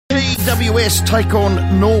GWS take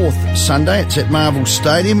on North Sunday. It's at Marvel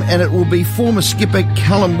Stadium, and it will be former skipper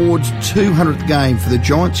Callum Ward's 200th game for the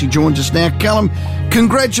Giants. He joins us now. Callum,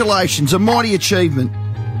 congratulations, a mighty achievement.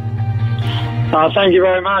 Thank you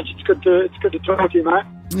very much. It's good to talk to you, mate.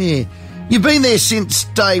 Yeah. You've been there since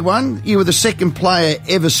day one. You were the second player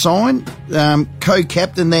ever signed,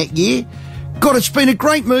 co-captain that year. God, it's been a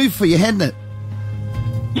great move for you, hasn't it?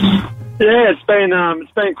 Yeah, it's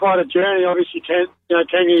been quite a journey. Obviously, 10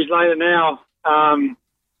 years later now,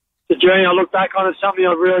 the journey I look back on is something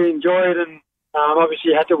I've really enjoyed, and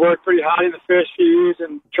obviously had to work pretty hard in the first few years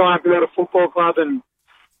and try and build a football club and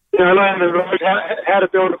learn the road how to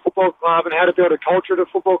build a football club and how to build a culture at a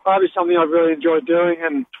football club is something I've really enjoyed doing.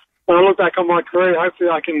 And when I look back on my career, hopefully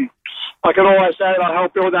I can always say that I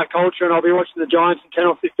helped build that culture, and I'll be watching the Giants in 10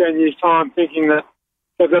 or 15 years' time thinking that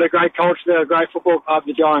they've got a great culture, they're a great football club,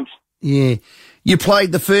 the Giants. Yeah. You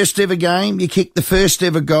played the first ever game, you kicked the first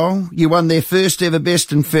ever goal, you won their first ever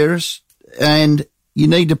best and fairest, and you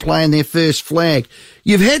need to play in their first flag.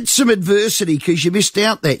 You've had some adversity because you missed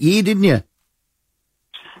out that year, didn't you?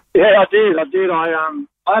 Yeah, I did. I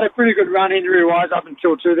had a pretty good run injury-wise up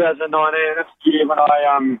until 2019. That's the year when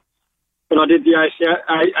I did the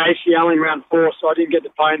ACL in round 4, so I didn't get to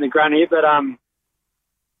play in the granny. But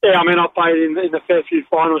yeah, I mean, I played in the fair few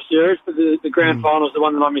final series, but the grand final is the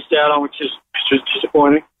one that I missed out on, which was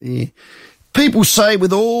disappointing. Yeah. People say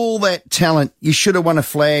with all that talent, you should have won a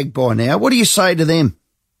flag by now. What do you say to them?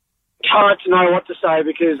 Hard to know what to say,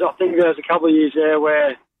 because I think there was a couple of years there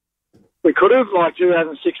where we could have, like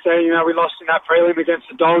 2016, we lost in that prelim against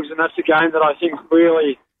the Dogs, and that's the game that I think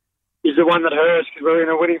really is the one that hurts, because we were in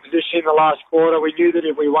a winning position in the last quarter. We knew that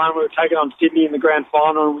if we won, we would take it on Sydney in the grand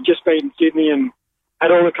final, and we just beaten Sydney and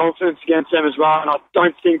had all the confidence against them as well, and I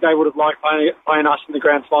don't think they would have liked playing us in the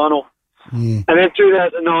grand final. Yeah. And then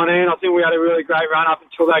 2019, I think we had a really great run up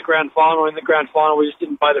until that grand final. In the grand final, we just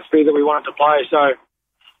didn't play the fee that we wanted to play. So,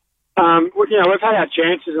 we've had our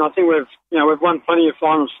chances, and I think we've won plenty of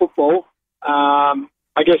finals football.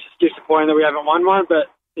 I guess it's disappointing that we haven't won one, but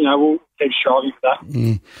we'll keep striving for that.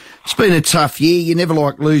 Yeah. It's been a tough year. You never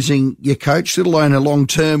like losing your coach, let alone a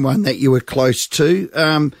long-term one that you were close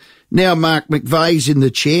to. Now Mark McVeigh's in the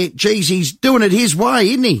chair. Geez, he's doing it his way,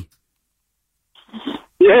 isn't he?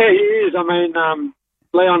 Yeah, he is. I mean,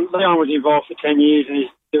 Leon was involved for 10 years, and he's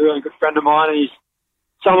a really good friend of mine, and he's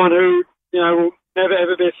someone who, will never,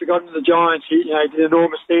 ever be forgotten to the Giants. He did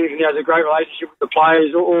enormous things, and he has a great relationship with the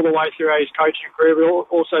players all the way through his coaching career, but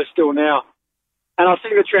also still now. And I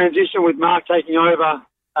think the transition with Mark taking over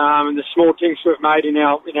and the small things we've made in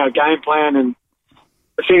our game plan and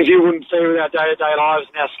the things you wouldn't see with our day-to-day lives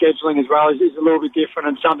and our scheduling as well is a little bit different,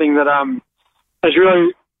 and something that has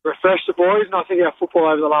really refreshed the boys. And I think our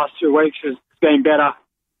football over the last 2 weeks has been better.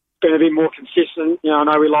 It's been a bit more consistent. I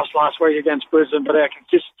know we lost last week against Brisbane, but our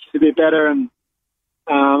consistency is a bit better, and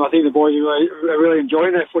I think the boys are really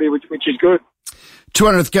enjoying their footy, which is good.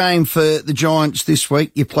 200th game for the Giants this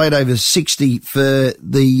week. You played over 60 for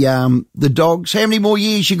the Dogs. How many more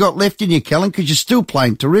years you got left in you, Callum? Because you're still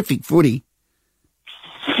playing terrific footy.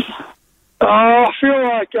 I feel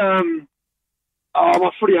like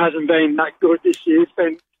my footy hasn't been that good this year. It's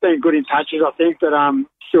been good in patches, I think, but I'm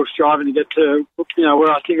still striving to get to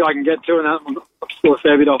where I think I can get to, and I'm still a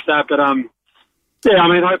fair bit off that. But yeah, I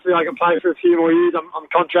mean, hopefully I can play for a few more years. I'm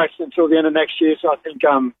contracted until the end of next year, so I think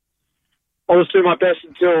I'll just do my best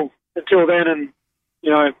until then, and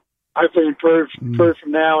hopefully improve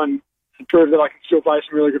from now, and prove that I can still play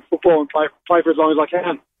some really good football and play for as long as I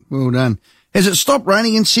can. Well done. Has it stopped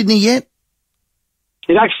raining in Sydney yet?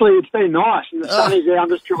 It's been nice, and the sun is out. I'm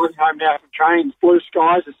just driving home now from trains. Blue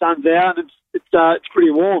skies, the sun's out, and it's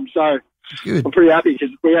pretty warm. So good. I'm pretty happy because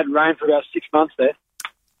we had rain for about 6 months there.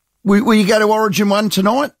 Will you go to Origin 1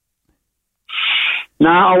 tonight? No,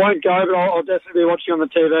 I won't go, but I'll definitely be watching on the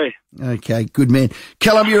TV. Okay, good man.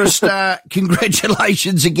 Callum, you're a star.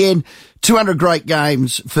 Congratulations again. 200 great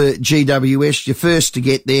games for GWS. You're first to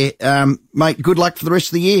get there. Mate, good luck for the rest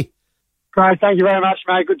of the year. Great. Thank you very much,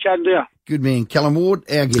 mate. Good chatting to you. Good man. Callum Ward,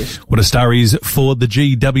 our guest. What a star he is for the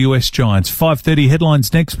GWS Giants. 5:30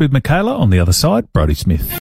 headlines next with Michaela. On the other side, Brodie Smith.